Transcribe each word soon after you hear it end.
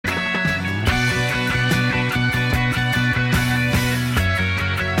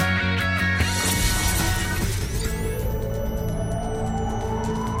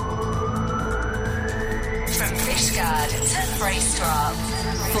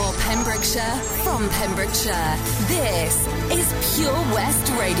Pembrokeshire, from Pembrokeshire. This is Pure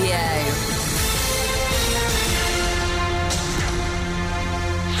West Radio.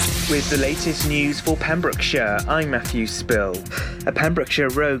 With the latest news for Pembrokeshire, I'm Matthew Spill. A Pembrokeshire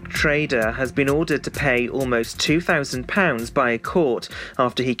rogue trader has been ordered to pay almost £2,000 by a court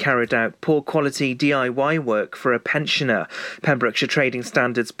after he carried out poor quality DIY work for a pensioner. Pembrokeshire Trading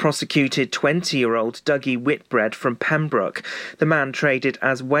Standards prosecuted 20-year-old Dougie Whitbread from Pembroke. The man traded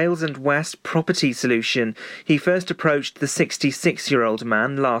as Wales and West Property Solution. He first approached the 66-year-old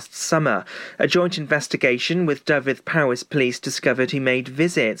man last summer. A joint investigation with Dyfed-Powys Police discovered he made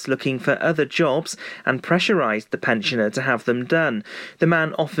visits looking for other jobs and pressurised the pensioner to have them done. The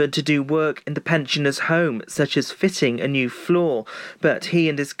man offered to do work in the pensioner's home, such as fitting a new floor, but he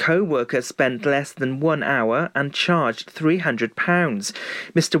and his co-worker spent less than 1 hour and charged £300.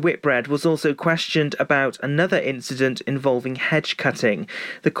 Mr. Whitbread was also questioned about another incident involving hedge cutting.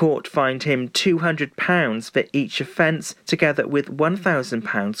 The court fined him £200 for each offence, together with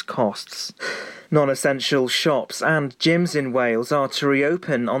 £1,000 costs. Non-essential shops and gyms in Wales are to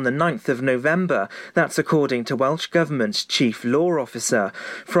reopen on the 9th of November. That's according to Welsh Government's Chief Law Officer.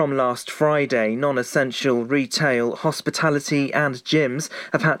 From last Friday, non-essential retail, hospitality and gyms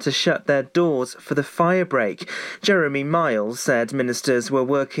have had to shut their doors for the fire break. Jeremy Miles said ministers were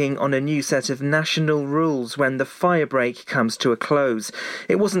working on a new set of national rules when the fire break comes to a close.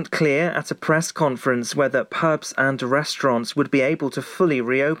 It wasn't clear at a press conference whether pubs and restaurants would be able to fully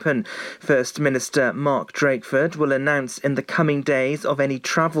reopen. First Minister Mark Drakeford will announce in the coming days of any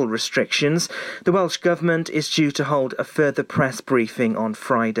travel restrictions. The Welsh Government is due to hold a further press briefing on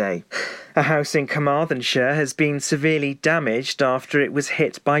Friday. A house in Carmarthenshire has been severely damaged after it was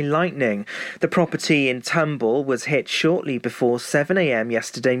hit by lightning. The property in Tumble was hit shortly before 7 a.m.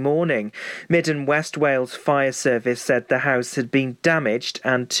 yesterday morning. Mid and West Wales Fire Service said the house had been damaged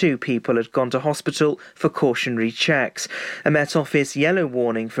and 2 people had gone to hospital for cautionary checks. A Met Office yellow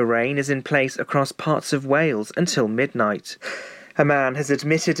warning for rain is in place across parts of Wales until midnight. A man has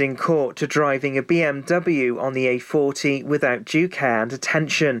admitted in court to driving a BMW on the A40 without due care and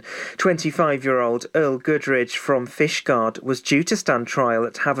attention. 25-year-old Earl Goodridge from Fishguard was due to stand trial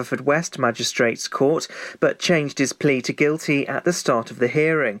at Haverfordwest Magistrates Court, but changed his plea to guilty at the start of the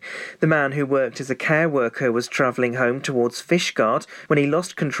hearing. The man, who worked as a care worker, was travelling home towards Fishguard when he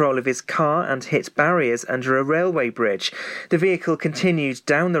lost control of his car and hit barriers under a railway bridge. The vehicle continued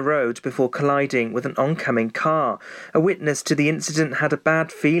down the road before colliding with an oncoming car. A witness to the incident had a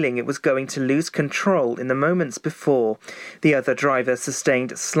bad feeling it was going to lose control in the moments before. The other driver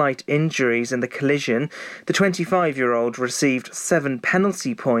sustained slight injuries in the collision. The 25-year-old received 7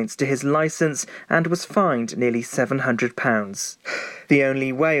 penalty points to his licence and was fined nearly £700. The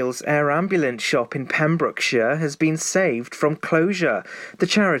only Wales Air Ambulance shop in Pembrokeshire has been saved from closure. The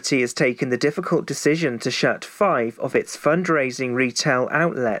charity has taken the difficult decision to shut 5 of its fundraising retail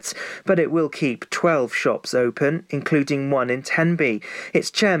outlets, but it will keep 12 shops open, including one in Tenby. Its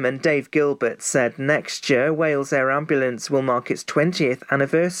chairman, Dave Gilbert, said next year Wales Air Ambulance will mark its 20th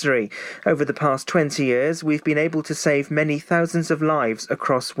anniversary. Over the past 20 years, we've been able to save many thousands of lives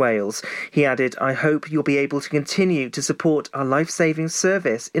across Wales. He added, "I hope you'll be able to continue to support our life-saving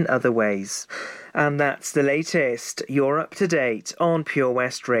service in other ways." And that's the latest. You're up to date on Pure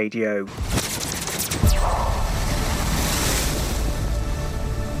West Radio.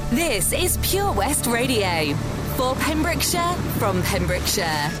 This is Pure West Radio. For Pembrokeshire, from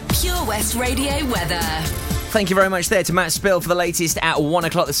Pembrokeshire. Pure West Radio weather. Thank you very much there to Matt Spill for the latest at 1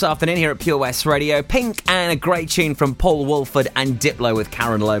 o'clock this afternoon here at Pure West Radio. Pink and a great tune from Paul Woolford and Diplo with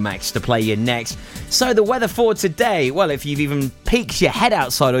Karen Lomax to play you next. So the weather for today, well, if you've even peeked your head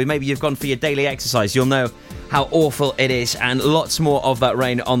outside or maybe you've gone for your daily exercise, you'll know how awful it is, and lots more of that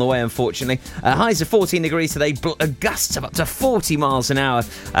rain on the way, unfortunately. Highs of 14 degrees today, gusts of up to 40 miles an hour,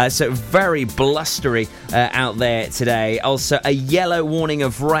 so very blustery out there today. Also, a yellow warning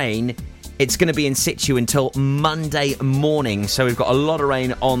of rain. It's going to be in situ until Monday morning, so we've got a lot of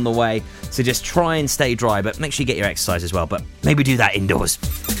rain on the way, so just try and stay dry, but make sure you get your exercise as well, but maybe do that indoors.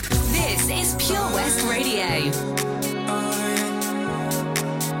 This is Pure West Radio.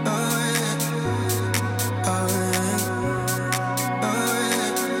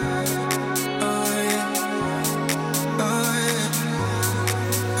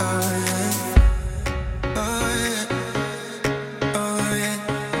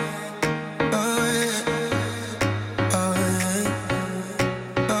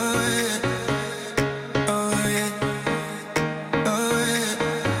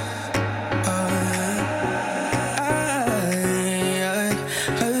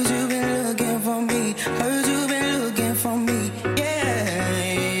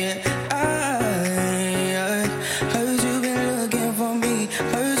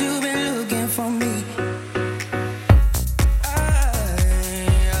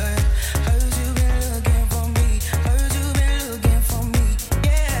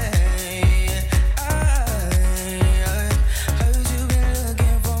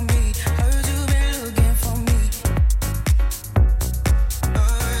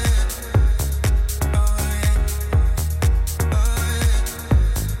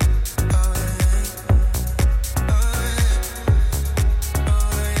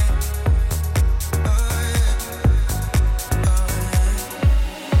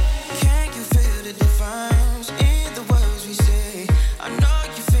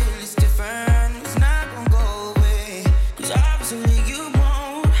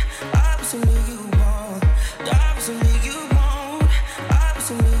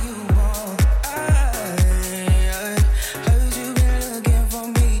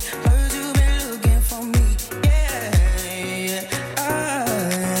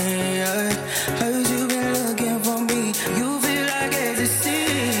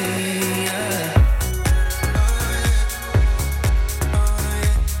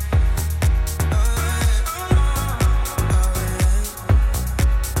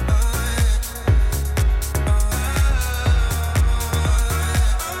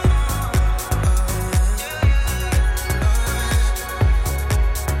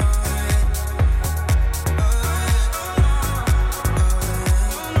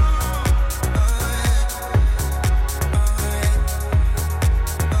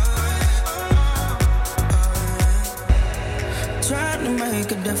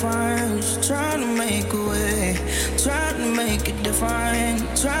 difference. Trying to make a way, trying to make it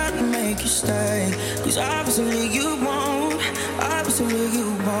different, trying to make you stay. Cause obviously you won't, obviously you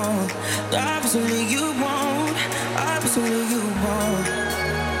won't, obviously you won't, obviously you won't.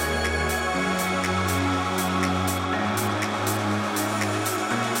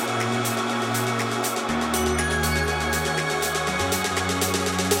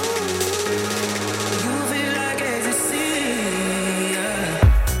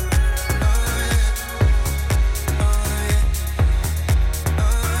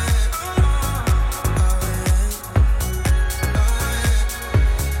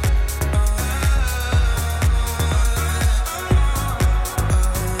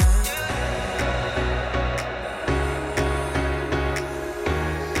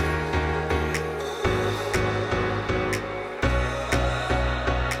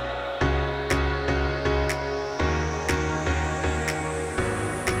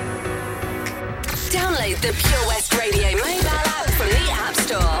 Download the Pure West Radio mobile app from the App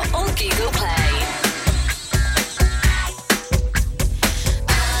Store or Google Play.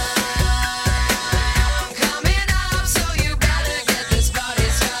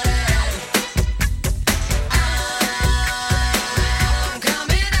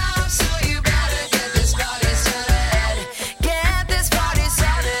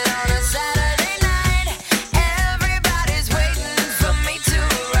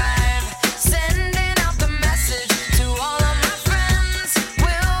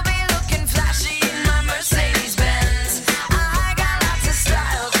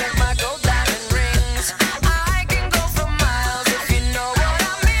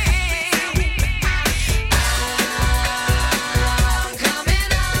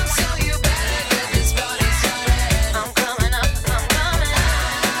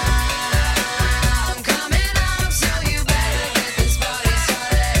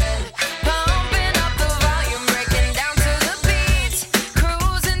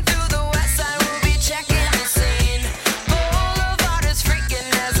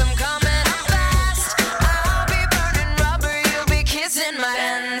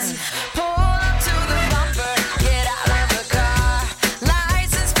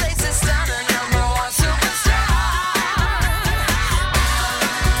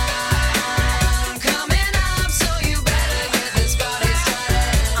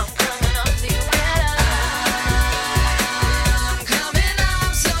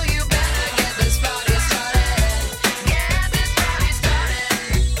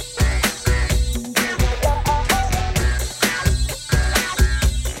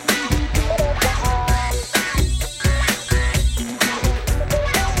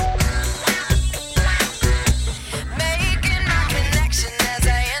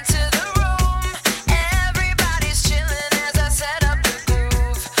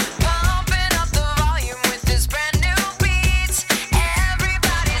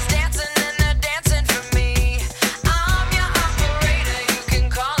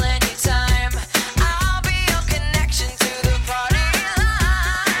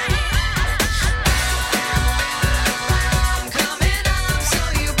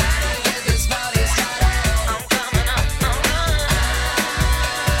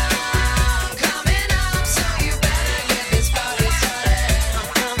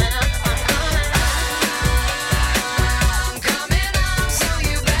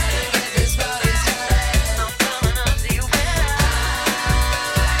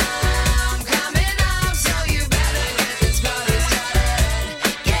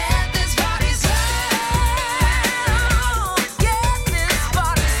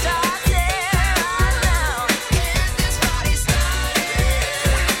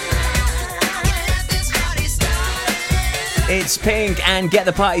 It's Pink and Get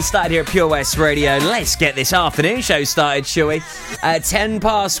the Party started here at Pure West Radio. Let's get this afternoon show started, shall we?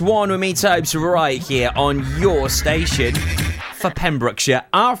 1:10 with me, Tobes, right here on your station for Pembrokeshire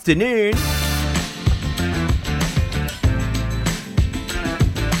Afternoon.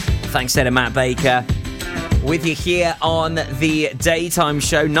 Thanks to Matt Baker. With you here on the daytime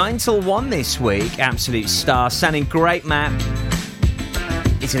show, 9 till 1 this week. Absolute star. Sounding great, Matt.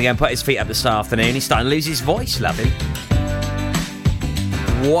 He's going to go and put his feet up this afternoon. He's starting to lose his voice, love him.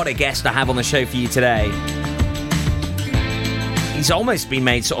 What a guest I have on the show for you today. He's almost been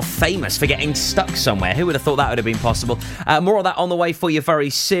made sort of famous for getting stuck somewhere. Who would have thought that would have been possible? More of that on the way for you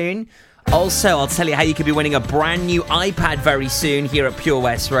very soon. Also, I'll tell you how you could be winning a brand new iPad very soon here at Pure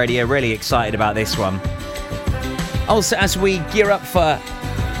West Radio. Really excited about this one. Also, as we gear up for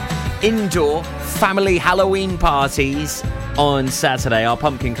indoor family Halloween parties on Saturday, our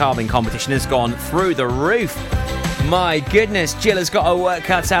pumpkin carving competition has gone through the roof. My goodness, Jill has got her work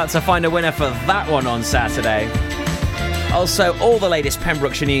cut out to find a winner for that one on Saturday. Also, all the latest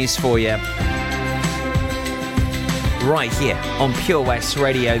Pembrokeshire news for you right here on Pure West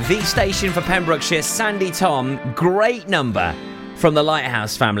Radio, the station for Pembrokeshire. Sandy Tom, great number from the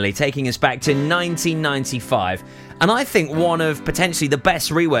Lighthouse Family, taking us back to 1995. And I think one of potentially the best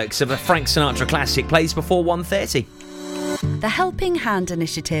reworks of a Frank Sinatra classic plays before 1:30. The Helping Hand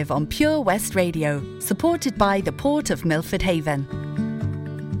Initiative on Pure West Radio, supported by the Port of Milford Haven.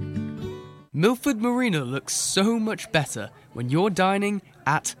 Milford Marina looks so much better when you're dining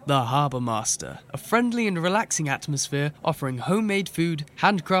at the Harbour Master, a friendly and relaxing atmosphere offering homemade food,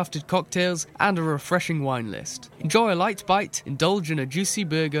 handcrafted cocktails and a refreshing wine list. Enjoy a light bite, indulge in a juicy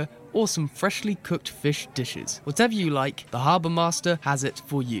burger or some freshly cooked fish dishes. Whatever you like, the Harbour Master has it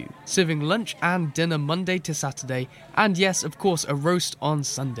for you. Serving lunch and dinner Monday to Saturday, and yes, of course, a roast on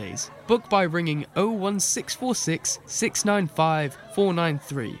Sundays. Book by ringing 01646 695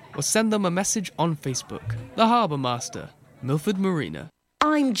 493 or send them a message on Facebook. The Harbour Master, Milford Marina.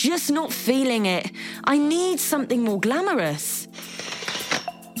 I'm just not feeling it. I need something more glamorous.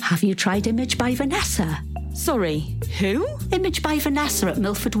 Have you tried Image by Vanessa? Sorry, who? Image by Vanessa at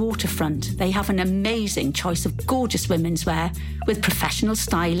Milford Waterfront. They have an amazing choice of gorgeous women's wear with professional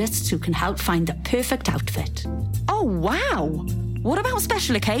stylists who can help find the perfect outfit. Oh, wow. What about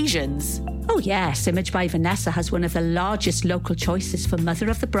special occasions? Oh yes, Image by Vanessa has one of the largest local choices for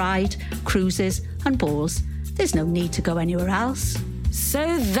mother of the bride, cruises and balls. There's no need to go anywhere else.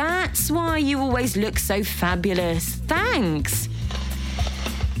 So that's why you always look so fabulous. Thanks.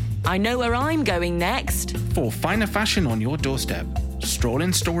 I know where I'm going next. For finer fashion on your doorstep, stroll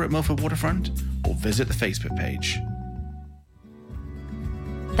in store at Milford Waterfront or visit the Facebook page.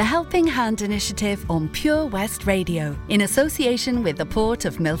 The Helping Hand Initiative on Pure West Radio, in association with the Port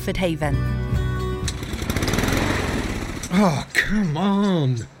of Milford Haven. Oh, come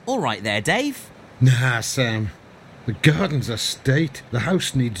on. All right there, Dave. Nah, Sam. The garden's a state. The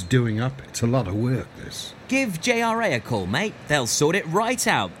house needs doing up. It's a lot of work, this. Give JRA a call, mate. They'll sort it right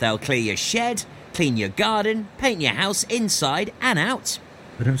out. They'll clear your shed, clean your garden, paint your house inside and out.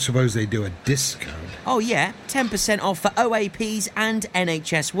 I don't suppose they do a discount. Oh yeah, 10% off for OAPs and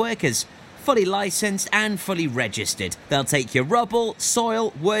NHS workers. Fully licensed and fully registered. They'll take your rubble,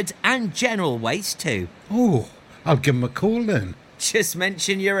 soil, wood and general waste too. Oh, I'll give them a call then. Just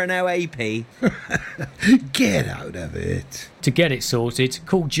mention you're an OAP. Get out of it. To get it sorted,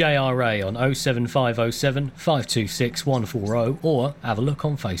 call JRA on 07507 526 140 or have a look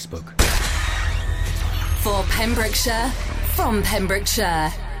on Facebook. For Pembrokeshire, from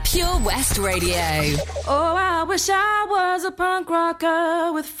Pembrokeshire, Pure West Radio. Oh, I wish I was a punk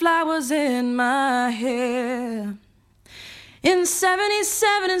rocker with flowers in my hair. In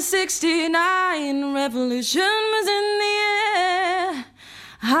 77 and 69, revolution was in the air.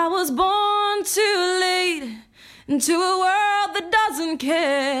 I was born too late into a world that doesn't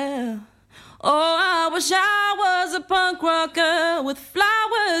care. Oh, I wish I was a punk rocker with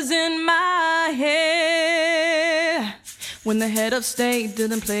flowers in my hair. When the head of state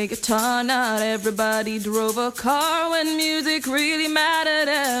didn't play guitar, not everybody drove a car. When music really mattered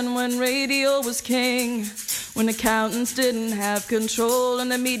and when radio was king. When accountants didn't have control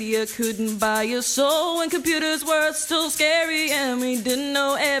and the media couldn't buy your soul. When computers were still scary and we didn't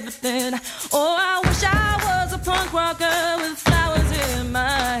know everything. Oh, I wish I was a punk rocker with flowers in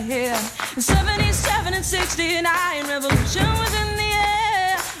my hair. In 77 and 69, revolution was in the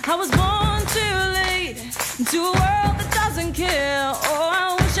air. I was born too late into a world that doesn't care. Oh,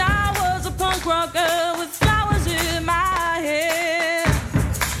 I wish I was a punk rocker with flowers in my hair.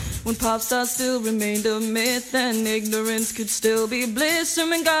 When pop stars still remained a myth and ignorance could still be bliss. And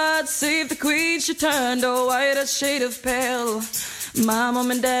when God save the queen, she turned a whiter shade of pale. My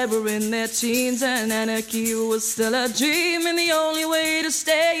mom and dad were in their teens and anarchy was still a dream. And the only way to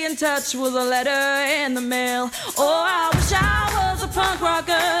stay in touch was a letter in the mail. Oh, I wish I was a punk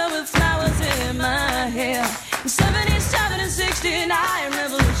rocker with flowers in my hair. In 77 and 69,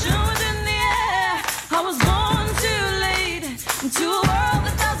 revolution was in the air. I was born too late into a world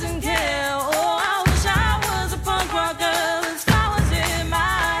that doesn't care. Oh, I wish I was a punk rocker with flowers in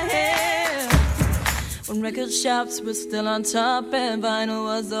my hair. When record shops were still on top and vinyl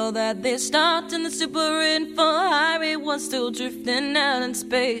was all that they stopped, and the super info highway was still drifting out in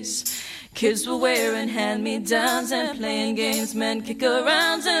space. Kids were wearing hand-me-downs and playing games, men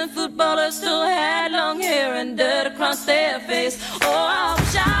kick-arounds, and footballers still had long hair and dirt across their face. Oh, I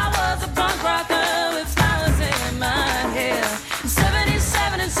wish I was a punk rocker with flowers in my hair. In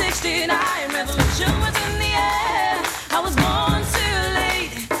 77 and 69, revolution was in the air. I was born too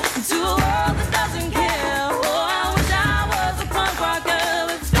late into a world that doesn't care. Oh, I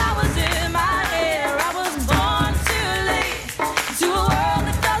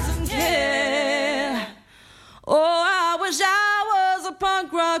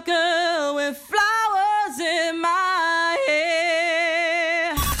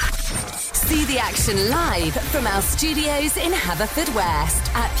the action live from our studios in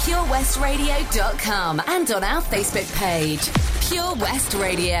Haverfordwest at purewestradio.com and on our Facebook page, Pure West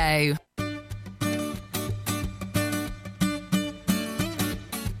Radio.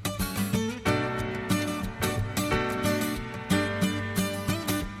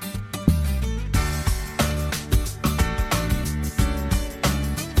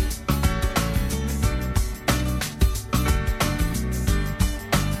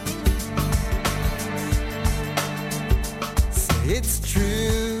 It's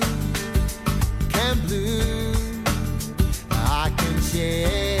true, Camp Blue, I can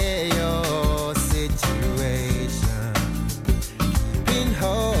share your situation. Keeping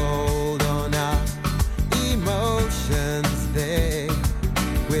hold on our emotions, they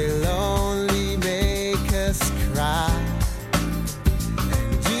will only make us cry.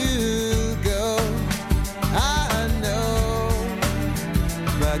 And you go, I know,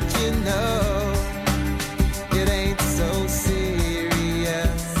 but you know, it ain't so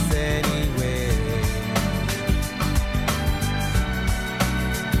serious anyway.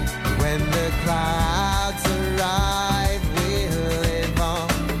 When the clouds arrive, we'll live on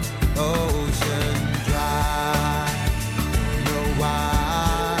ocean drive. Know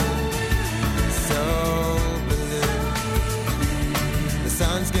why so blue? The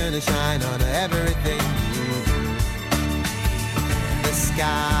sun's gonna shine on everything you do. The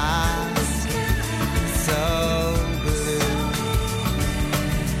sky's so blue.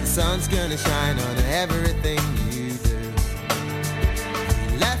 The sun's gonna shine on everything you do.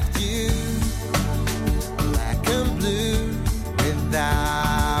 He left you black and blue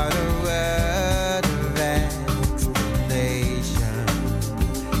without a word of explanation.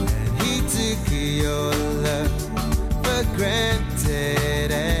 And he took your love for granted,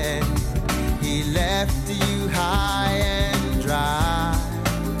 and he left you high and dry.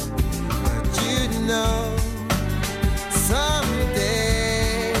 But you know,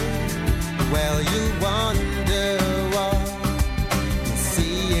 someday, well, you'll wonder what you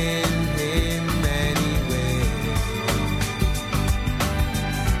see in him anyway.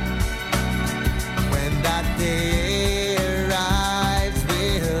 When that day arrives,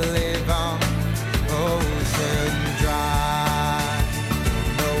 we'll live on ocean drive.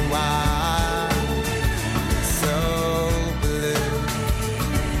 Don't know why so blue.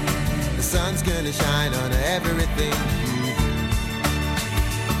 The sun's gonna shine on everything you do.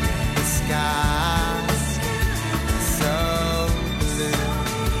 The sky's so blue.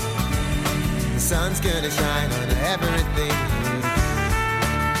 The sun's gonna shine on everything you do.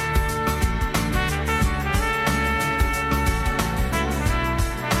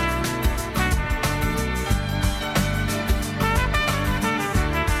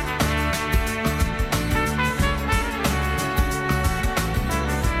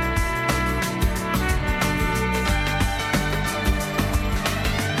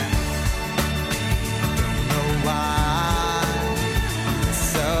 Know why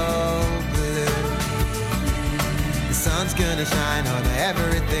so blue? The sun's gonna shine on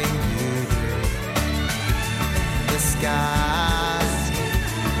everything you do. The sky's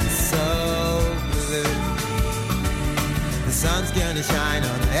so blue. The sun's gonna shine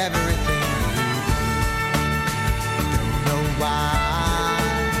on everything you do. Don't know why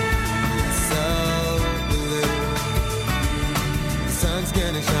so blue. The sun's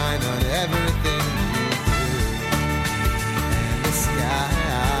gonna shine on everything you do. And the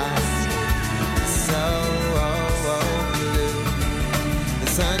sky's so blue. The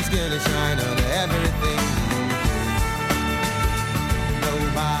sun's gonna shine on everything you do. Know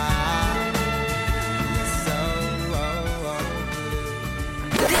why so blue.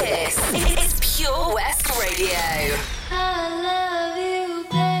 This is Pure West Radio. I love you,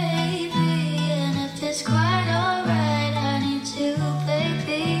 baby, and if it's quite alright, I need to,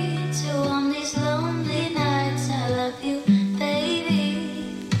 baby, to on these lonely nights. I love you,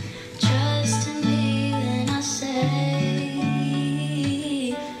 baby. Trust in me when I say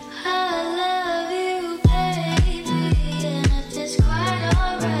I love you, baby, and if it's quite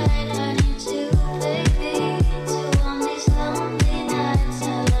alright, I need to, baby, to on these lonely nights. I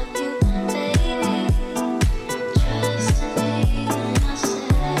love you, baby. Trust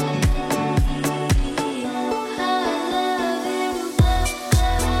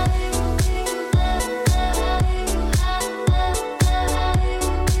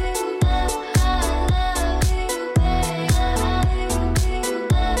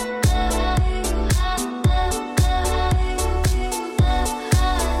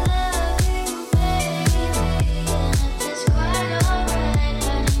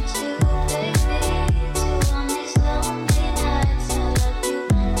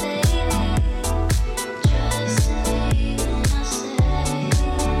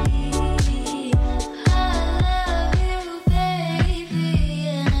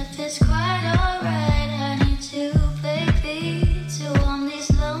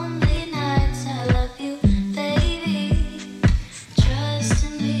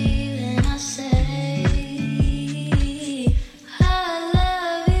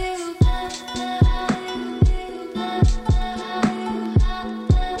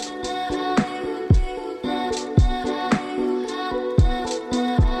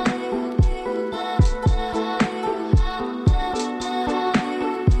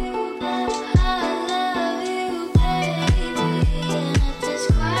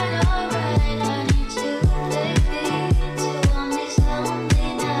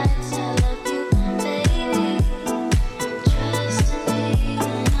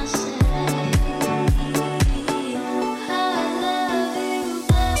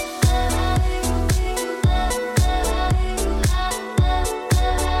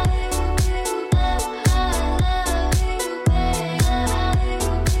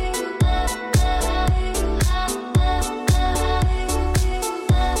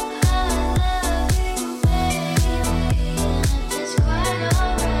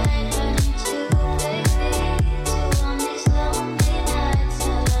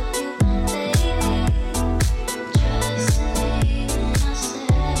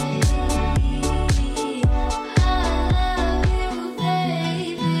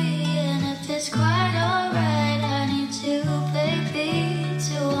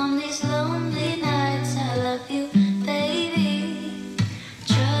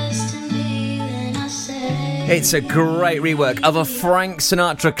It's a great rework of a Frank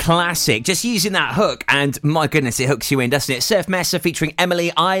Sinatra classic, just using that hook, and my goodness, it hooks you in, doesn't it? Surf Mesa featuring Emily,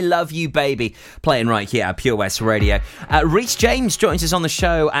 I Love You Baby, playing right here at Pure West Radio. Rhys James joins us on the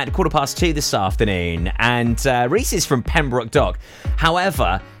show at 2:15 this afternoon, and Rhys is from Pembroke Dock.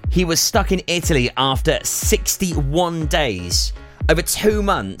 However, he was stuck in Italy after 61 days, over 2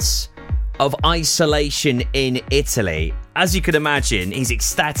 months of isolation in Italy. As you can imagine, he's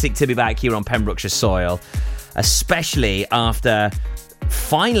ecstatic to be back here on Pembrokeshire soil, especially after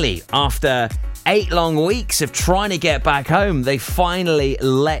 8 long weeks of trying to get back home, they finally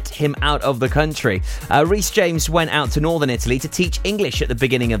let him out of the country. Rhys James went out to northern Italy to teach English at the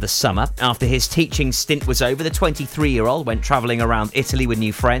beginning of the summer. After his teaching stint was over, the 23-year-old went travelling around Italy with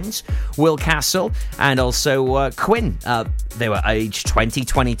new friends, Will Castle and also Quinn. They were aged 20,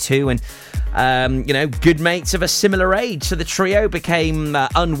 22 and good mates of a similar age. So the trio became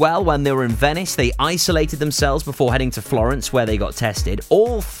unwell when they were in Venice. They isolated themselves before heading to Florence, where they got tested.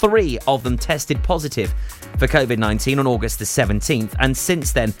 All 3 of them tested positive for COVID-19 on August the 17th, and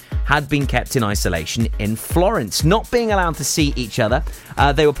since then had been kept in isolation in Florence. Not being allowed to see each other,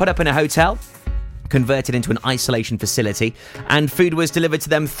 they were put up in a hotel, converted into an isolation facility, and food was delivered to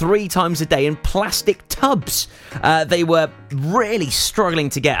them 3 times a day in plastic tubs. They were really struggling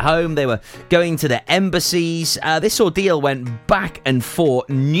to get home. They were going to the embassies. This ordeal went back and forth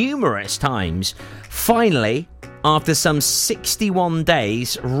numerous times. Finally, after some 61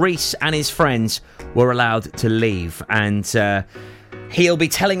 days, Rhys and his friends were allowed to leave, and he'll be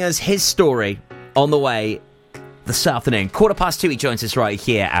telling us his story on the way this afternoon. 2:15, he joins us right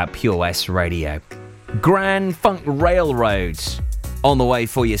here at Pure West Radio. Grand Funk Railroads on the way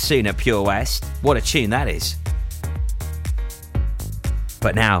for you soon at Pure West. What a tune that is.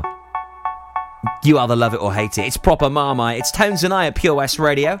 But now, you either love it or hate it. It's proper Marmite. It's Tones and I at Pure West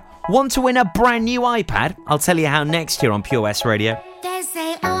Radio. Want to win a brand new iPad? I'll tell you how next here on Pure West Radio. They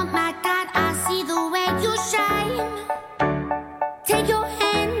say, oh my God, I see the way you shine. Take your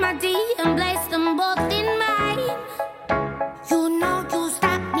hand, my dear, and place them both in mine. You know you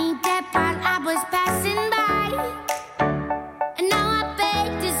stopped me dead while I was passing by. And now I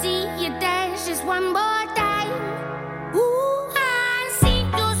beg to see you dance just one more time. Ooh, I see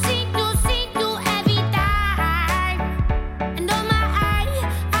you every time. And oh my, I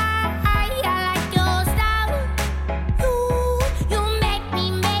like your style. You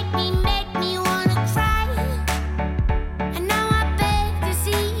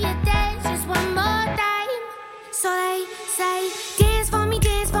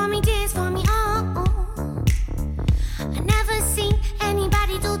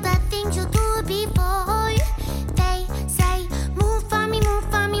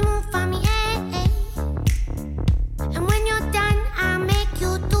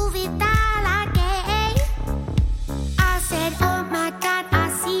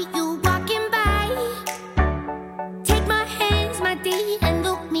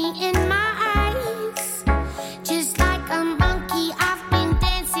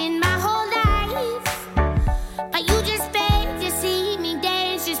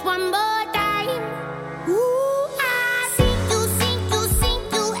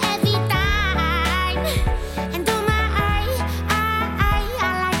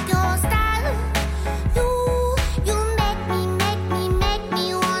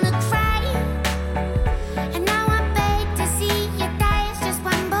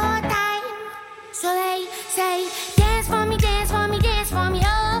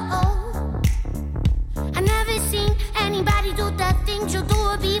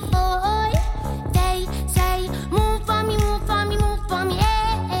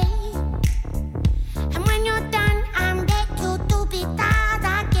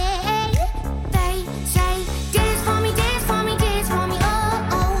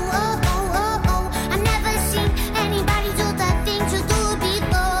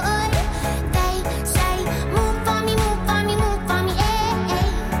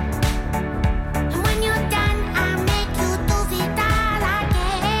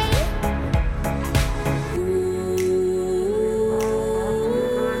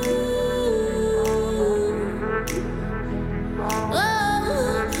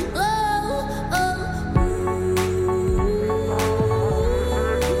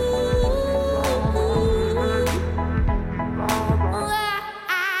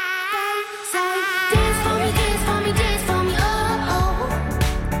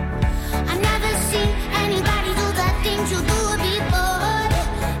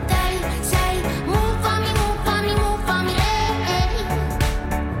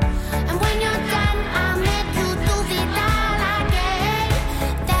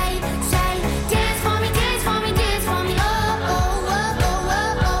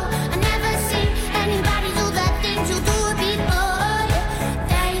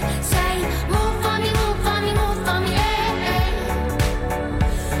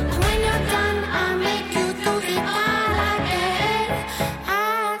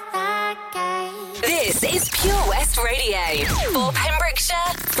today. For Pembrokeshire,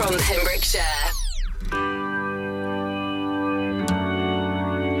 from Pembrokeshire.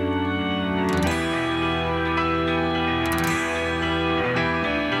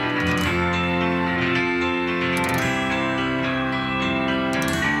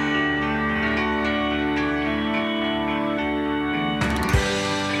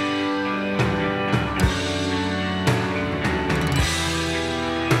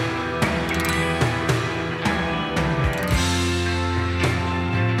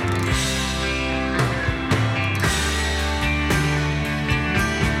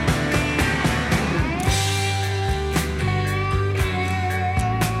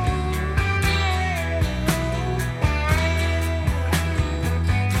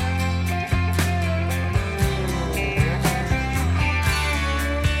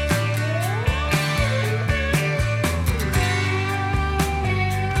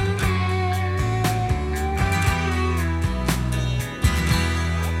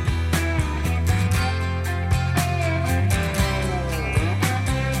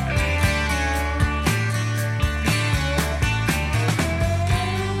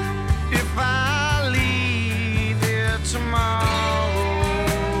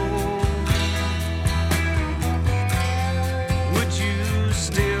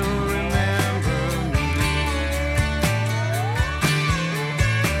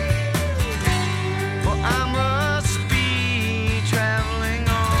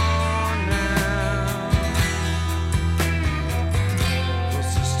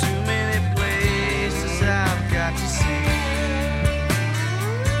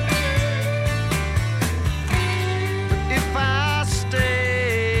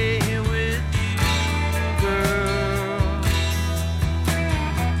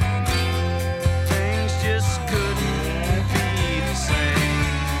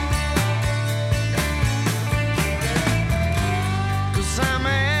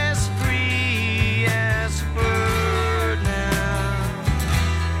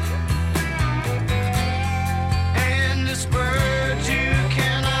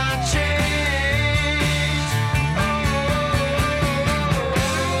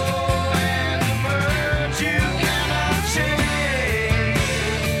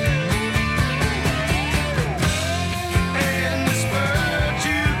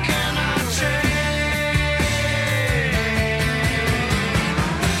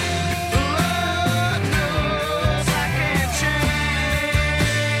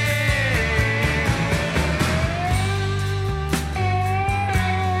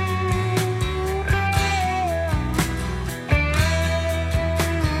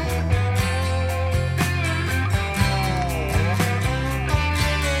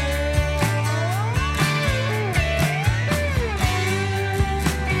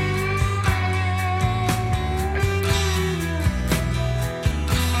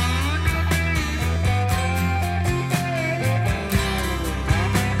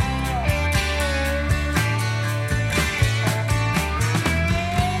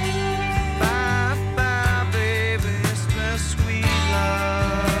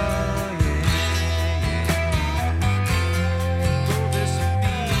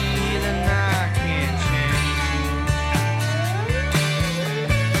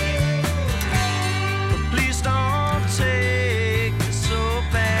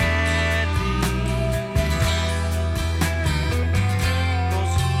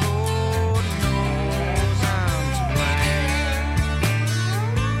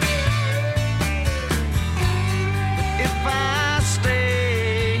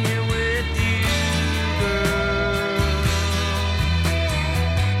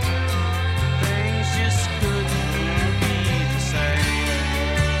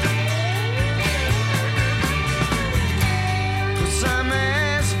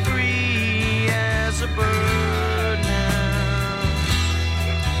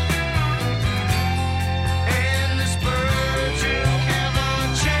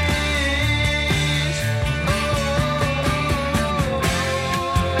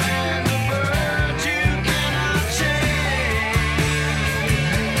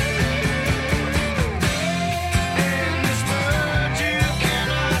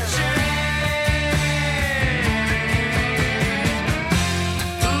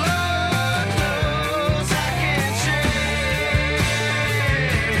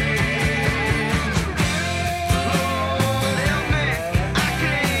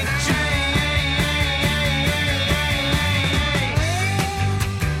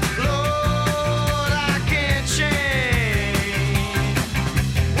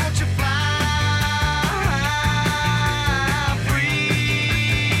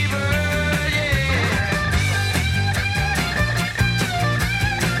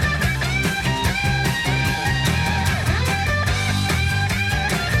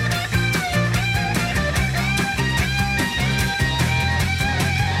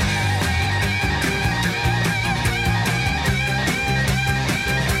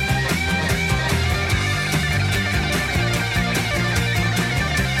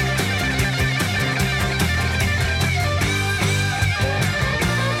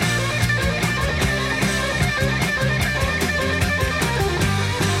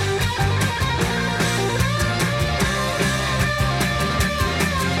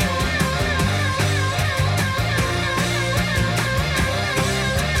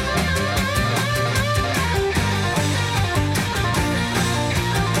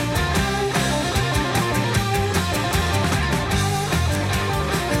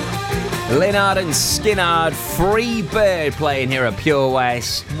 Lynyrd and Skynyrd, Free Bird playing here at Pure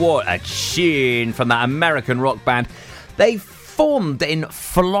West. What a tune from that American rock band. They formed in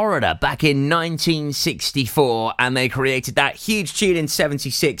Florida back in 1964 and they created that huge tune in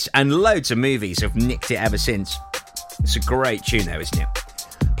 76 and loads of movies have nicked it ever since. It's a great tune though, isn't it?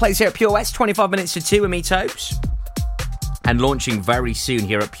 Plays here at Pure West, 25 minutes to 2 with me, Topes. And launching very soon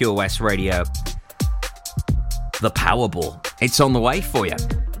here at Pure West Radio, the Powerball. It's on the way for you.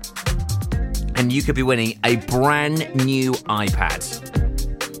 And you could be winning a brand new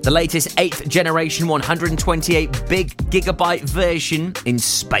iPad. The latest 8th generation 128 big gigabyte version in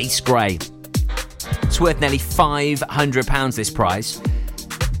space grey. It's worth nearly £500, this prize.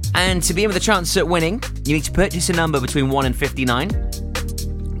 And to be in with a chance at winning, you need to purchase a number between 1 and 59.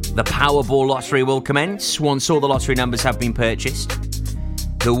 The Powerball lottery will commence once all the lottery numbers have been purchased.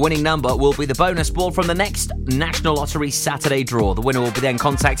 The winning number will be the bonus ball from the next National Lottery Saturday draw. The winner will be then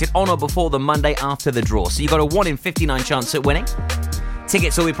contacted on or before the Monday after the draw. So you've got a 1 in 59 chance at winning.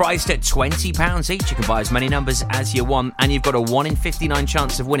 Tickets will be priced at £20 each. You can buy as many numbers as you want. And you've got a 1 in 59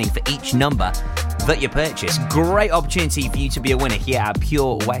 chance of winning for each number that you purchase. Great opportunity for you to be a winner here at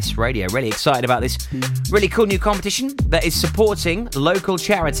Pure West Radio. Really excited about this really cool new competition that is supporting local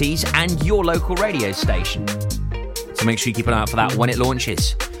charities and your local radio station. So make sure you keep an eye out for that when it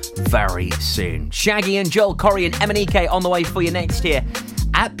launches very soon. Shaggy and Joel Corey and M&EK on the way for you next year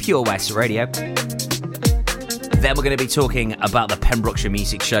at Pure West Radio. Then we're going to be talking about the Pembrokeshire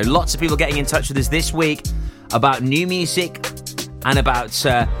Music Show. Lots of people getting in touch with us this week about new music and about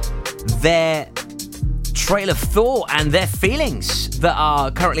their trail of thought and their feelings that are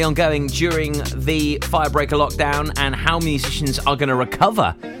currently ongoing during the Firebreaker lockdown and how musicians are going to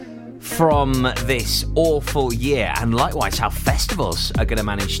recover from this awful year, and likewise how festivals are going to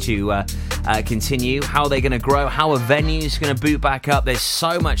manage to continue, how they're going to grow, how a venue's going to boot back up. There's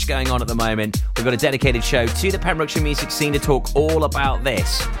so much going on at the moment. We've got a dedicated show to the Pembrokeshire music scene to talk all about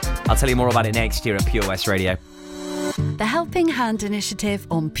this. I'll tell you more about it next year at Pure West Radio. The Helping Hand Initiative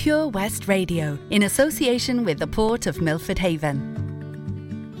on Pure West Radio, in association with the Port of Milford Haven.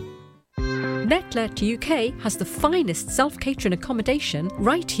 Netlet UK has the finest self-catering accommodation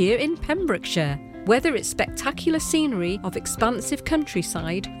right here in Pembrokeshire. Whether it's spectacular scenery of expansive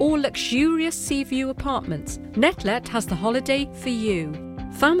countryside or luxurious sea view apartments, Netlet has the holiday for you.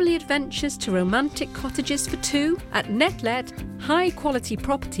 Family adventures to romantic cottages for two. At Netlet, high-quality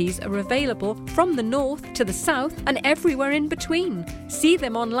properties are available from the north to the south and everywhere in between. See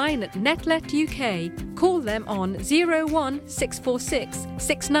them online at Netlet UK. Call them on 01646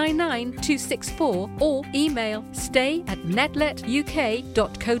 699 264 or email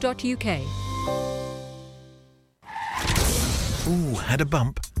stay@netletuk.co.uk. Ooh, had a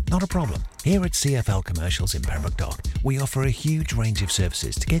bump? Not a problem. Here at CFL Commercials in Pembroke Dock, we offer a huge range of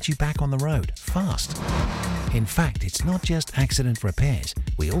services to get you back on the road fast. In fact, it's not just accident repairs.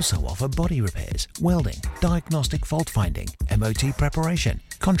 We also offer body repairs, welding, diagnostic fault finding, MOT preparation,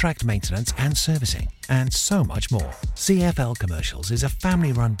 contract maintenance and servicing, and so much more. CFL Commercials is a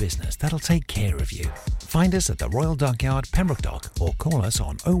family-run business that'll take care of you. Find us at the Royal Dockyard, Pembroke Dock, or call us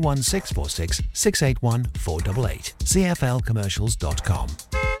on 01646 681 488. CFLcommercials.com.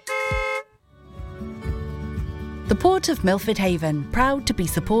 The Port of Milford Haven, proud to be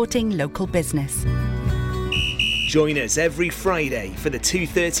supporting local business. Join us every Friday for the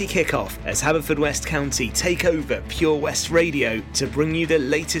 2:30 kickoff as Haverfordwest County take over Pure West Radio to bring you the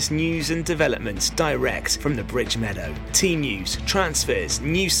latest news and developments direct from the Bridge Meadow. Team news, transfers,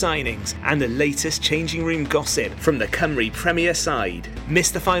 new signings and the latest changing room gossip from the Cymru Premier side.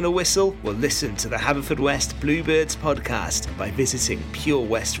 Miss the final whistle? Well, listen to the Haverfordwest Bluebirds podcast by visiting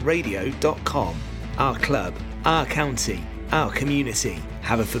purewestradio.com. Our club, our county, our community.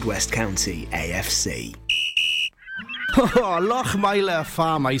 Haverfordwest County AFC. Oh, Lochmeyler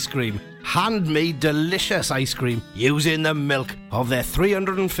Farm Ice Cream. Handmade delicious ice cream using the milk of their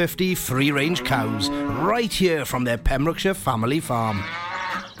 350 free-range cows right here from their Pembrokeshire family farm.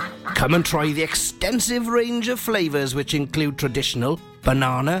 Come and try the extensive range of flavours which include traditional,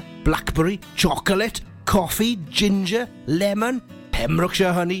 banana, blackberry, chocolate, coffee, ginger, lemon,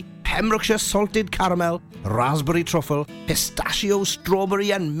 Pembrokeshire honey, Pembrokeshire salted caramel, raspberry truffle, pistachio,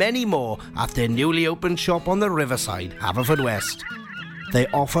 strawberry and many more at their newly opened shop on the Riverside, Haverfordwest. They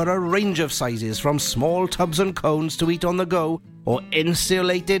offer a range of sizes from small tubs and cones to eat on the go or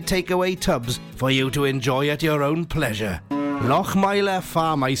insulated takeaway tubs for you to enjoy at your own pleasure. Lochmeyler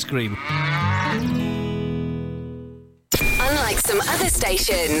Farm Ice Cream. Unlike some other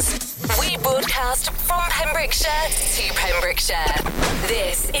stations, we broadcast from Pembrokeshire to Pembrokeshire.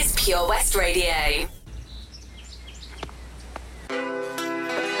 This is Pure West Radio.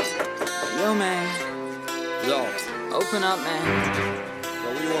 Yo, man. Yo. Open up, man.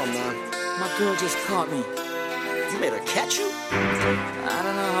 What do you want, man? My girl just caught me. You made her catch you? I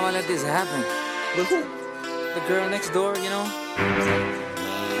don't know how I let this happen. With who? The girl next door, you know?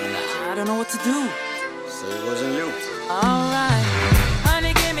 I don't know what to do. So it wasn't you. Alright.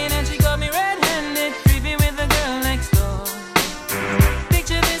 Honey came in and she got me red-handed, creepy with the girl next door.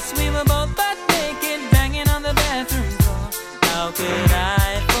 Picture this, we were both butt naked, banging on the bathroom floor. How could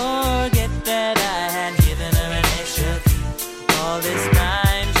I forget that I had given her an extra key? All this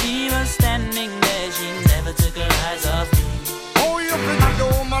time she was standing there, she never took her eyes off me. Oh, you bring the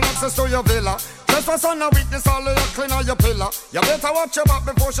woman access to your villa. Just for son of witness, all of your clean on your pillar. You better watch your back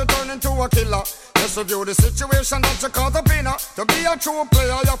before she turn into a killer. Just review the situation that you caught up in her. To be a true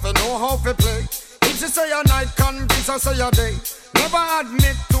player, you have to know how to play. If she say a night, convince her say a day. Never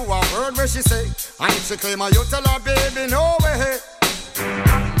admit to a word where she say. And if she claim her, you tell her, baby, no way.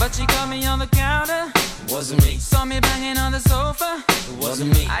 But she caught me on the counter. Wasn't me. Saw me banging on the sofa. Wasn't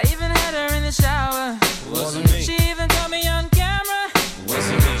me. I even had her in the shower. Wasn't me. She even caught me on camera.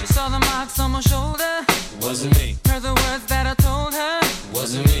 Wasn't me. She saw the marks on my shoulder. Wasn't me. Heard the words that I told her.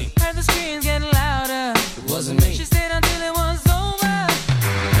 Wasn't me. Heard the screams getting louder. Wasn't me. She stayed until it was over.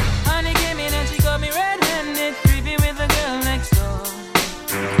 Honey came in and she got me red-handed, creepy with the girl next door.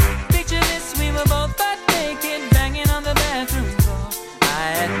 Picture this, we were both butt naked, banging on the bathroom floor.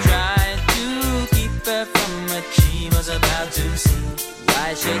 I had tried to keep her from what she was about to see.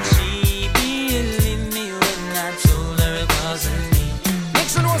 Why should she believe me when I told her it wasn't me?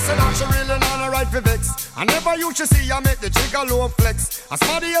 She knows that she really not a right for vex. I never used to see her make the trigger low flex. As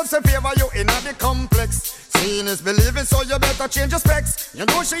somebody else in favor you in the complex. Seeing is believing, so you better change your specs. You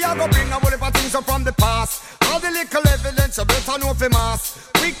know she a go bring a whole heap of things up from the past. All the little evidence you better know for mass.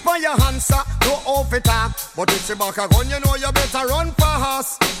 Quick for your answer, no off it talk. But if she back a gun, you know you better run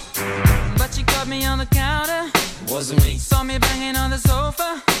fast. But she caught me on the counter. Wasn't me. Saw me banging on the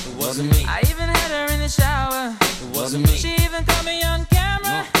sofa. Wasn't me. I even had her in the shower. Wasn't me. She even caught me on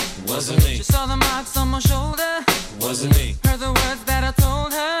camera. Wasn't me. She saw the marks on my shoulder. Wasn't me. Heard the words that I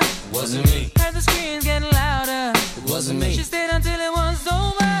told her. Wasn't me. Heard the screams getting louder. Wasn't me. She stayed until it was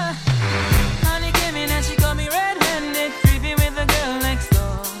over. Honey came in and she got me red-handed, creepy with the girl next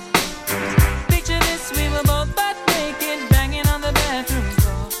door. Picture this, we were both butt naked, banging on the bathroom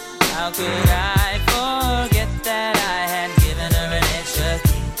floor. How could I forget that I had given her an extra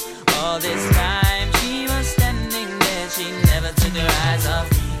key? All this time she was standing there, she never took her eyes off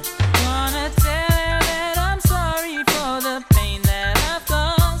me. Wanna tell her that I'm sorry for the pain that I've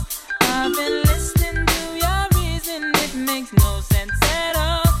caused. I've been listening to your reason, it makes no sense at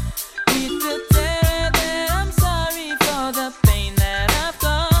all. Need to tell her that I'm sorry for the pain that I've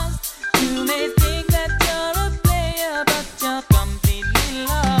caused. You may think that you're a player, but you're completely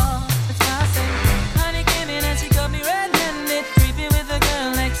lost. That's why I say, honey came in and she got me red-handed, creepy with the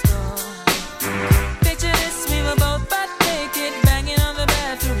girl next door. Picture this, we were both butt naked, banging on the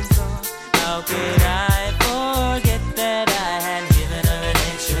bathroom floor. How could I forget that I had given her an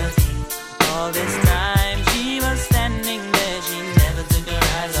extra key? All this time she was standing there, she never took her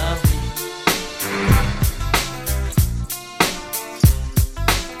eyes off me.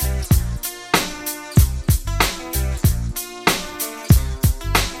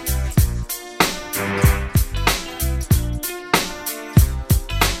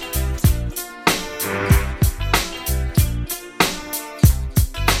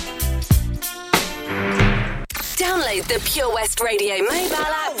 Download the Pure West Radio mobile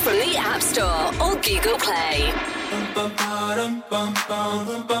app from the App Store or Google Play.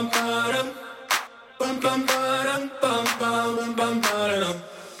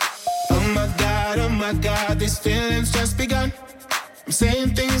 Oh my God, these feelings just begun. I'm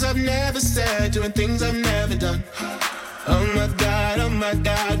saying things I've never said, doing things I've never done. Oh my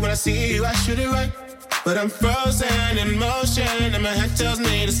God, when I see you I shoot it right. But I'm frozen in motion and my head tells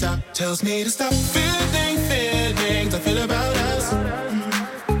me to stop. Tells me to stop feelings I feel about us.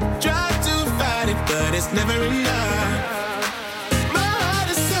 Try to fight it, but it's never enough. My heart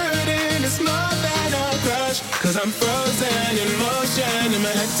is hurting, it's more than a crush. Cause I'm frozen in motion and my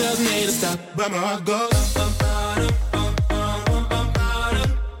head tells me to stop. But my heart goes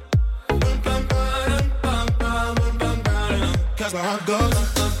cause my heart goes.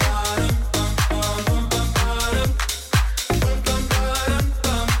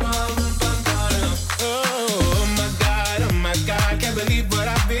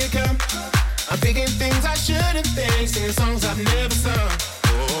 I'm thinking things I shouldn't think, singing songs I've never sung.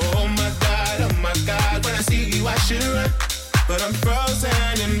 Oh my God, when I see you I should run. But I'm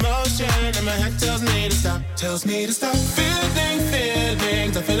frozen in motion and my head tells me to stop. Tells me to stop feeling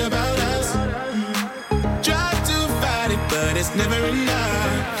feelings I feel about us. never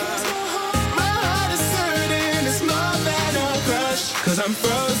enough. My heart is hurting, it's more than a crush. Cause I'm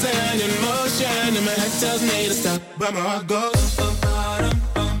frozen in motion and my head tells me to stop, but my heart goes.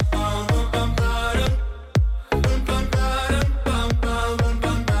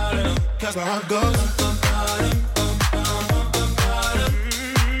 Cause my heart goes.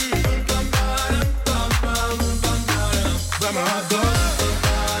 But my heart goes.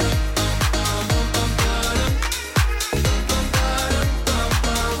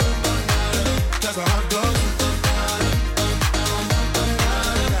 Cause my heart goes.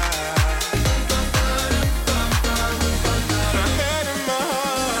 My head and my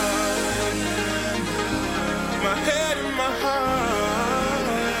heart. My head and my heart.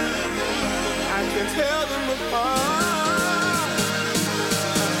 I can tell them apart.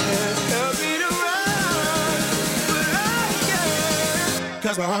 Can't help me to run, but I can't.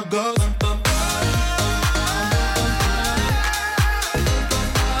 Cause my heart goes.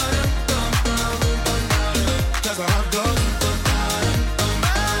 Cause my heart goes.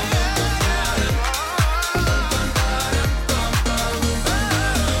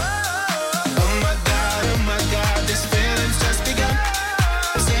 Oh my God, this feeling's just begun.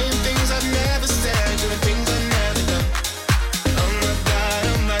 Saying things I've never said, doing things I've never done. Oh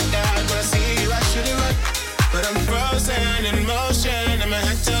my God, when I see you I should have run. But I'm frozen in motion and my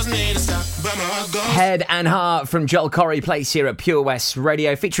head tells me to stop, but my heart goes. Head and Heart from Joel Corey plays here at Pure West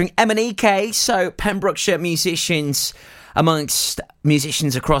Radio, featuring M&EK. So Pembrokeshire musicians, amongst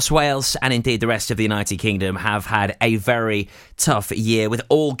musicians across Wales and indeed the rest of the United Kingdom, have had a very tough year, with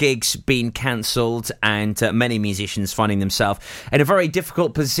all gigs being cancelled and many musicians finding themselves in a very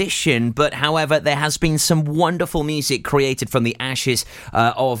difficult position. But however, there has been some wonderful music created from the ashes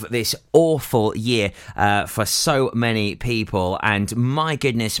of this awful year for so many people. And my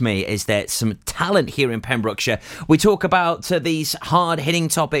goodness me, is there some talent here in Pembrokeshire. We talk about these hard-hitting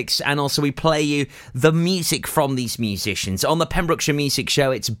topics, and also we play you the music from these musicians. On the Pembrokeshire Music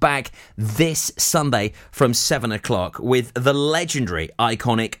Show, it's back this Sunday from 7 o'clock with the legendary,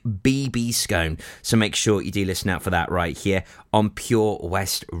 iconic BB Scone. So make sure you do listen out for that right here on Pure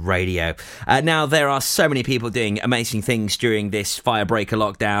West Radio. Now, there are so many people doing amazing things during this firebreaker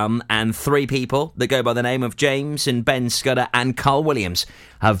lockdown, and 3 people that go by the name of James and Ben Scudder and Carl Williams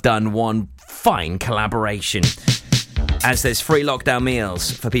have done one fine collaboration. As there's free lockdown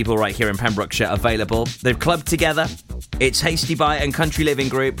meals for people right here in Pembrokeshire available. They've clubbed together. It's Hasty Bite and Country Living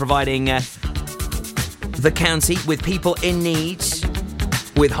Group providing the county with people in need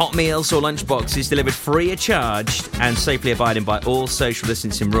with hot meals or lunch boxes delivered free of charge and safely abiding by all social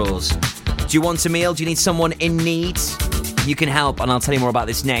distancing rules. Do you want a meal? Do you need someone in need? You can help, and I'll tell you more about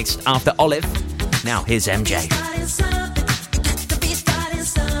this next after Olive. Now, here's MJ.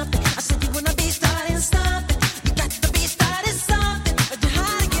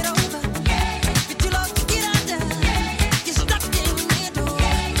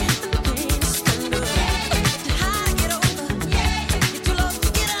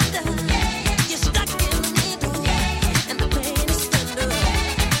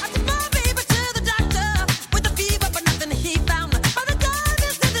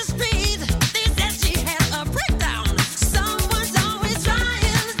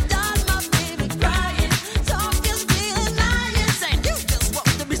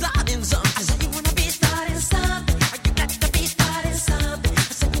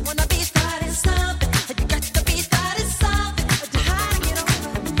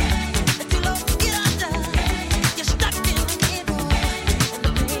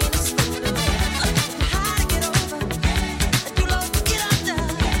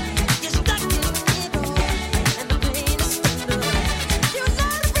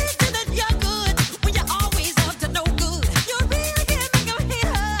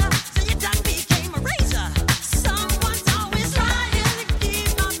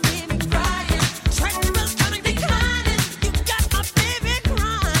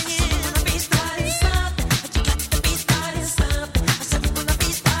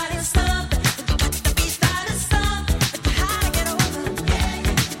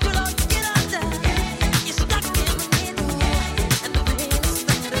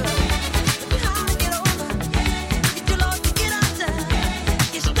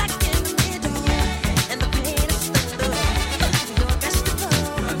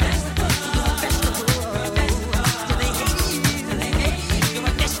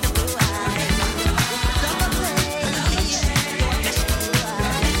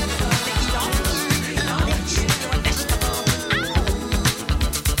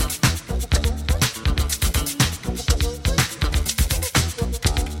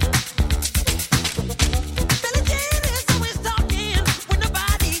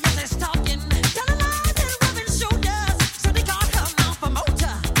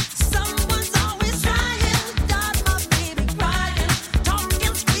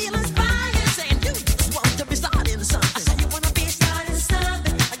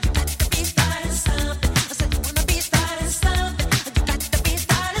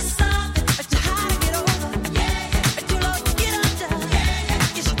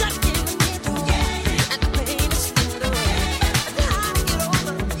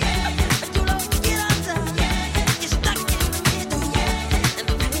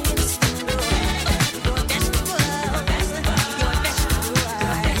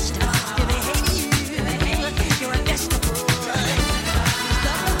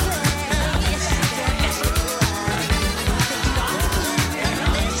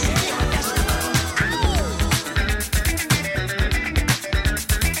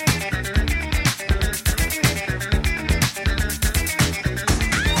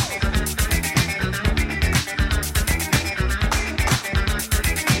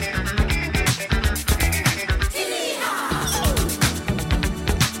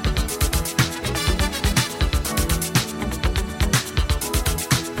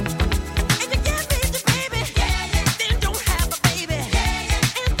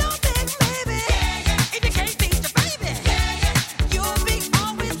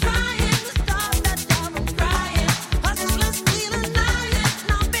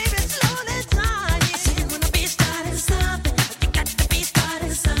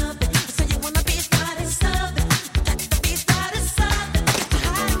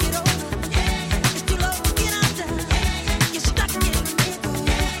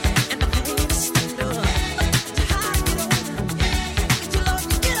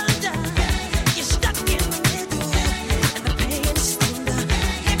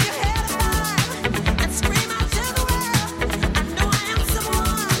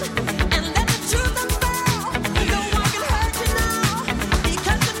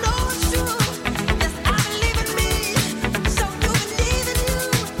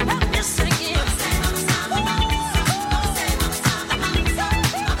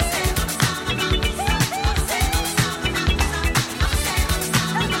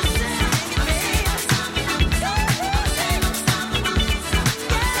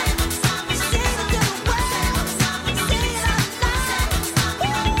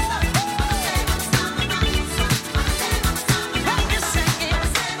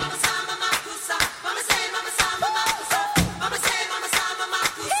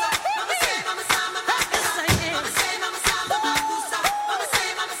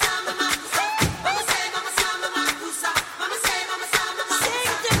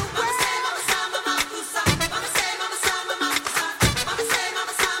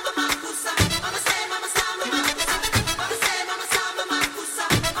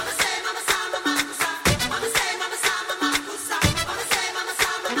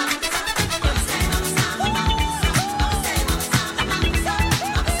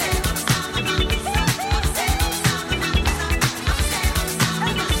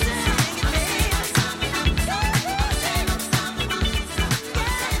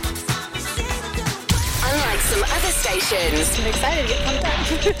 I'm excited to get pumped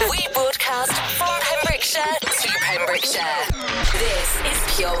up. We broadcast from Pembrokeshire to Pembrokeshire. This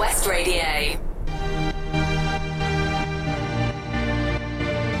is Pure West Radio.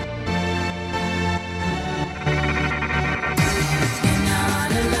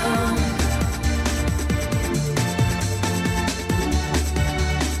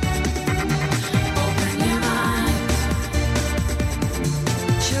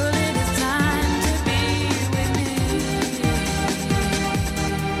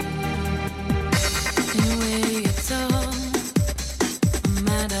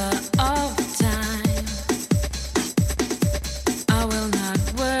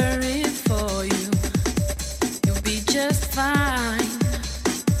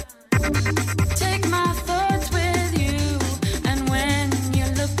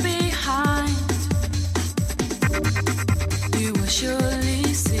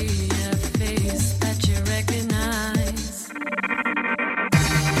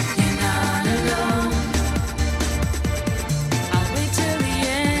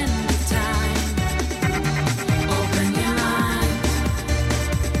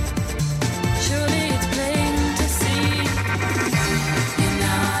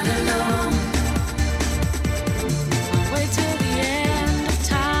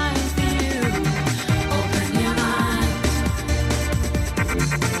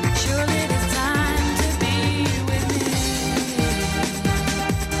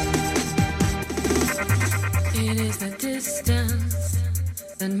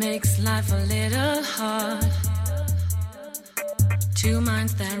 life a little hard. Two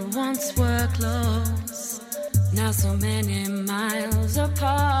minds that once were close, now so many miles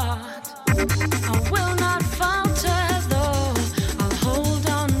apart. I will not falter though, I'll hold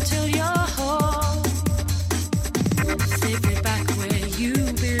on till you're whole. Safely back where you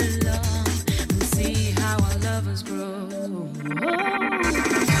belong, and see how our lovers grow.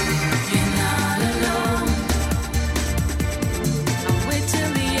 You're not alone. I'll wait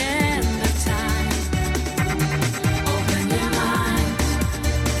till the end of time. Open your mind.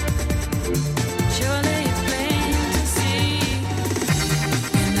 Surely it's plain to see.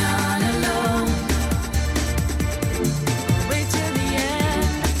 You're not alone. I'll wait till the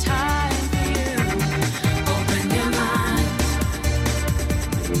end of time for you. Open your mind.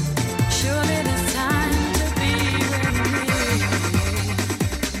 Surely there's time to be with me.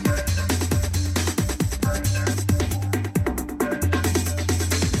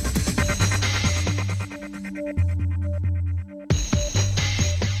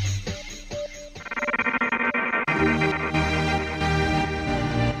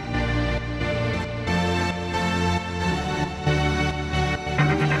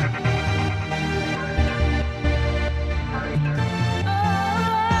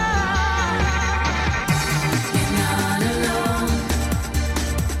 You're not alone.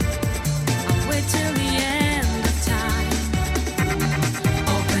 I'll wait till the end of time.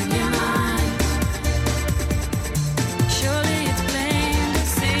 Open your mind. Surely it's plain to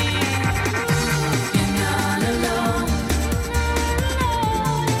see. You're not alone.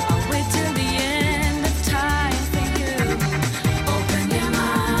 I'll wait till the end of time for you. Open your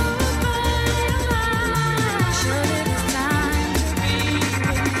mind. Surely there's time to be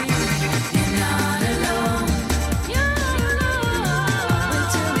with me. You're not alone.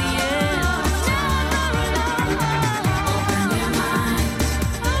 Wait till the end of time. Open your mind.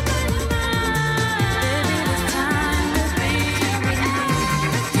 Baby, there's time to be with me.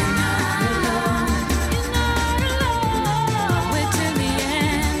 You're not alone. Wait till the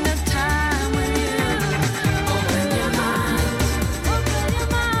end of time with you. Open your mind.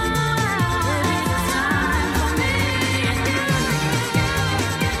 Baby, there's time for me and you.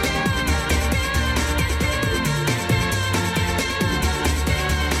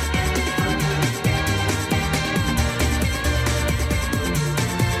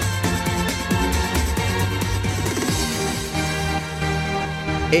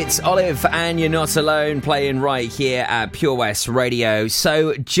 It's Olive and You're Not Alone playing right here at Pure West Radio.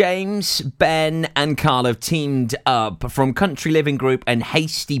 So James, Ben and Carl have teamed up from Country Living Group and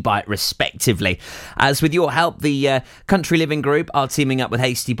Hasty Bite respectively. As with your help, the Country Living Group are teaming up with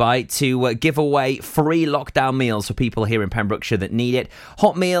Hasty Bite to give away free lockdown meals for people here in Pembrokeshire that need it.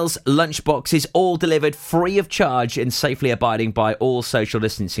 Hot meals, lunch boxes, all delivered free of charge and safely abiding by all social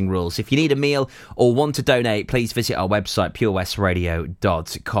distancing rules. If you need a meal or want to donate, please visit our website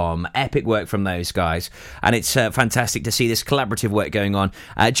purewestradio.com. pembrokesh.com. Epic work from those guys. And it's fantastic to see this collaborative work going on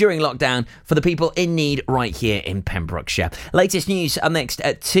during lockdown for the people in need right here in Pembrokeshire. Latest news are next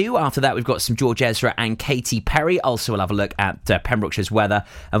at 2. After that, we've got some George Ezra and Katy Perry. Also, we'll have a look at Pembrokeshire's weather.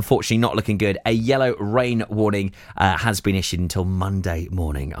 Unfortunately, not looking good. A yellow rain warning has been issued until Monday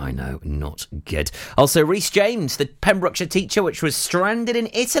morning. I know, not good. Also, Rhys James, the Pembrokeshire teacher which was stranded in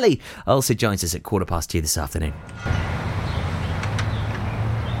Italy, also joins us at 2:15 this afternoon.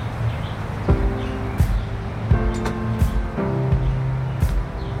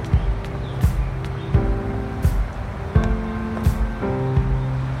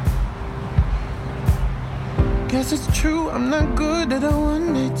 Guess it's true, I'm not good at a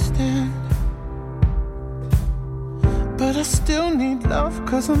one-night stand. But I still need love,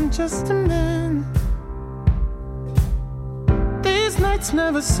 cause I'm just a man. These nights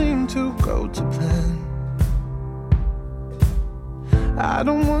never seem to go to plan. I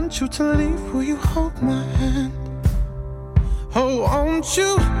don't want you to leave, will you hold my hand? Oh, won't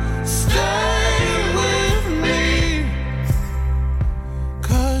you stay with me?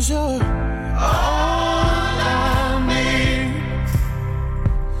 Cause you're